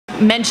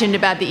mentioned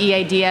about the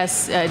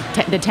EADS,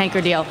 the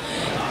tanker deal.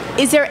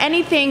 Is there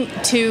anything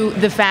to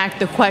the fact,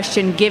 the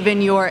question,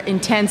 given your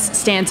intense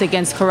stance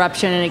against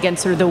corruption and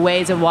against sort of the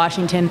ways of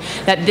Washington,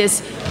 that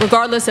this,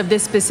 regardless of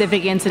this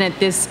specific incident,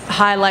 this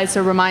highlights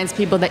or reminds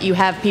people that you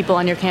have people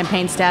on your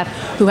campaign staff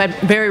who had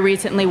very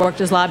recently worked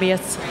as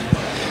lobbyists?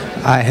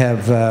 I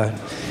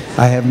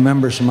have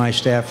members of my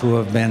staff who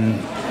have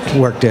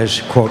worked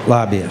as, quote,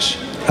 lobbyists.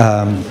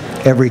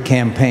 Every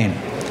campaign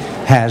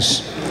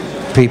has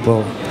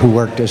people who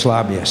worked as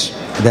lobbyists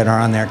that are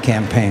on their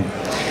campaign.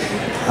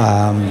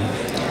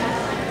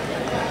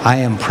 I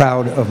am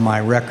proud of my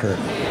record.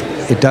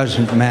 It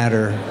doesn't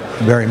matter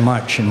very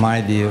much, in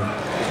my view,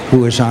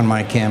 who is on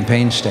my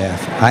campaign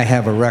staff. I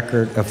have a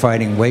record of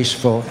fighting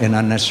wasteful and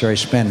unnecessary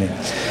spending.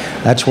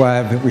 That's why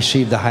I've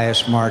received the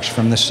highest marks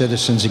from the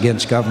Citizens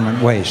Against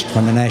Government Waste,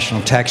 from the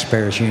National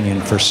Taxpayers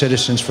Union, for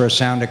Citizens for a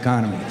Sound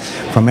Economy,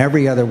 from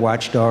every other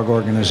watchdog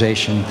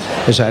organization,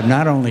 as I've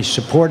not only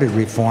supported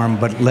reform,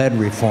 but led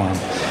reform,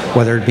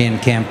 whether it be in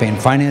campaign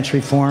finance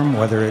reform,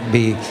 whether it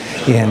be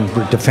in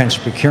defense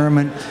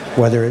procurement,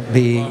 whether it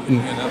be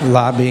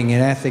lobbying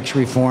and ethics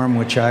reform,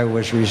 which I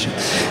was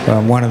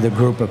one of the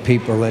group of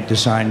people that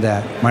designed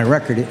that. My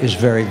record is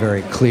very,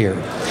 very clear.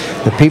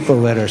 The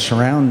people that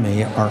surround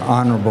me are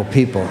honorable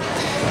people.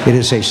 It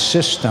is a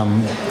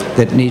system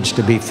that needs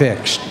to be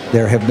fixed.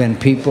 There have been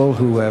people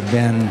who have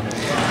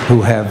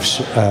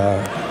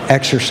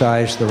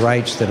exercised the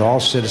rights that all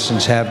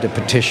citizens have to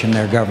petition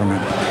their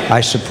government. I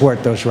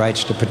support those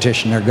rights to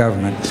petition their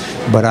government,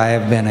 but I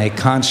have been a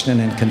constant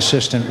and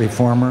consistent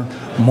reformer,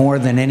 more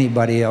than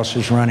anybody else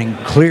who's running,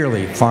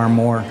 clearly far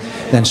more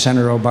than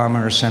Senator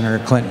Obama or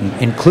Senator Clinton,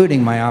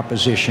 including my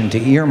opposition to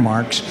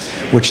earmarks,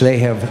 which they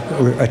have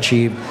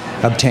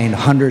obtained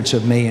hundreds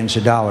of millions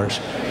of dollars,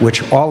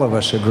 which all of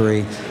us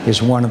agree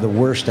is one of the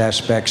worst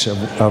aspects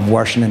of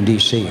Washington,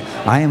 D.C.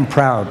 I am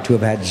proud to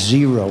have had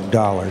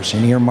 $0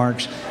 in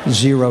earmarks,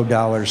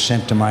 $0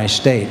 sent to my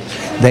state.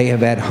 They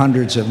have had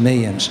hundreds of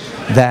millions.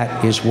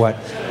 That is what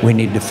we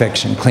need to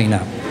fix and clean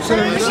up.